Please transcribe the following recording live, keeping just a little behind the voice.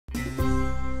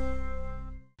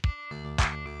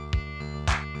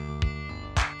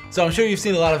So I'm sure you've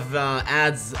seen a lot of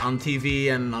ads on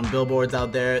TV and on billboards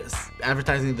out there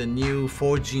advertising the new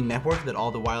 4G network that all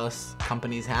the wireless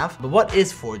companies have. But what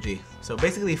is 4G? So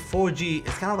basically 4G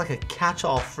is kind of like a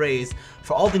catch-all phrase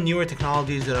for all the newer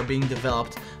technologies that are being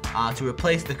developed to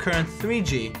replace the current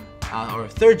 3G or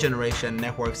third generation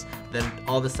networks that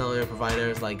all the cellular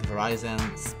providers like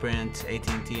Verizon, Sprint,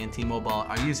 AT&T and T-Mobile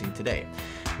are using today.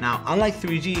 Now, unlike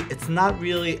 3G, it's not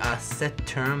really a set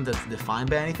term that's defined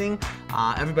by anything.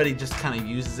 Everybody just kind of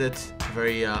uses it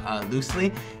very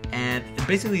loosely, and it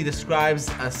basically describes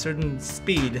a certain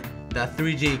speed that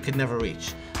 3G could never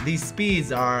reach. These speeds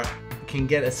can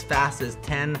get as fast as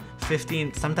 10,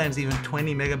 15, sometimes even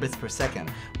 20 megabits per second,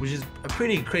 which is a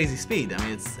pretty crazy speed. I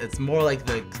mean, it's more like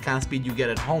the kind of speed you get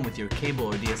at home with your cable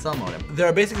or DSL modem. There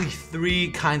are basically three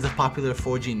kinds of popular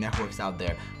 4G networks out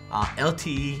there.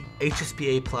 LTE,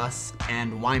 HPSA+,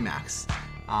 and Ymax.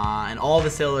 And all the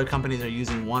cellular companies are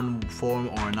using one form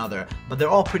or another, but they're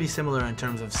all pretty similar in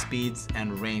terms of speeds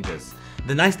and ranges.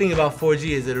 The nice thing about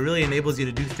 4G is that it really enables you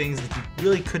to do things that you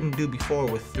really couldn't do before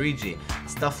with 3G.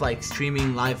 Stuff like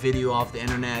streaming live video off the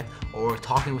internet or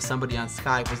talking with somebody on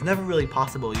Skype was never really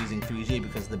possible using 3G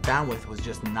because the bandwidth was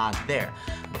just not there.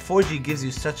 But 4G gives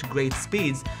you such great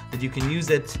speeds that you can use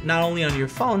it not only on your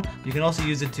phone, but you can also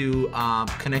use it to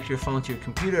connect your phone to your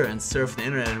computer and surf the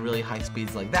internet at really high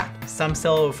speeds like that. Some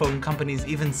cellular phone companies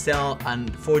even sell a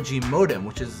 4G modem,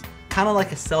 which is kind of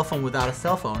like a cell phone without a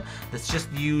cell phone that's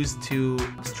just used to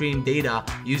stream data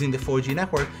using the 4G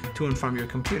network to and from your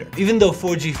computer. Even though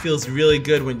 4G feels really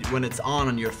good when it's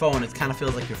on your phone, it kind of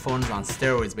feels like your phone is on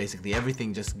steroids basically.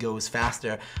 Everything just goes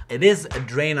faster. It is a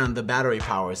drain on the battery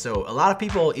power, so a lot of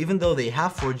people, even though they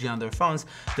have 4G on their phones,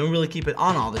 don't really keep it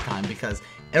on all the time because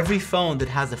every phone that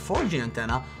has a 4G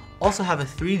antenna also have a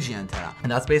 3G antenna,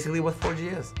 and that's basically what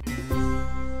 4G is.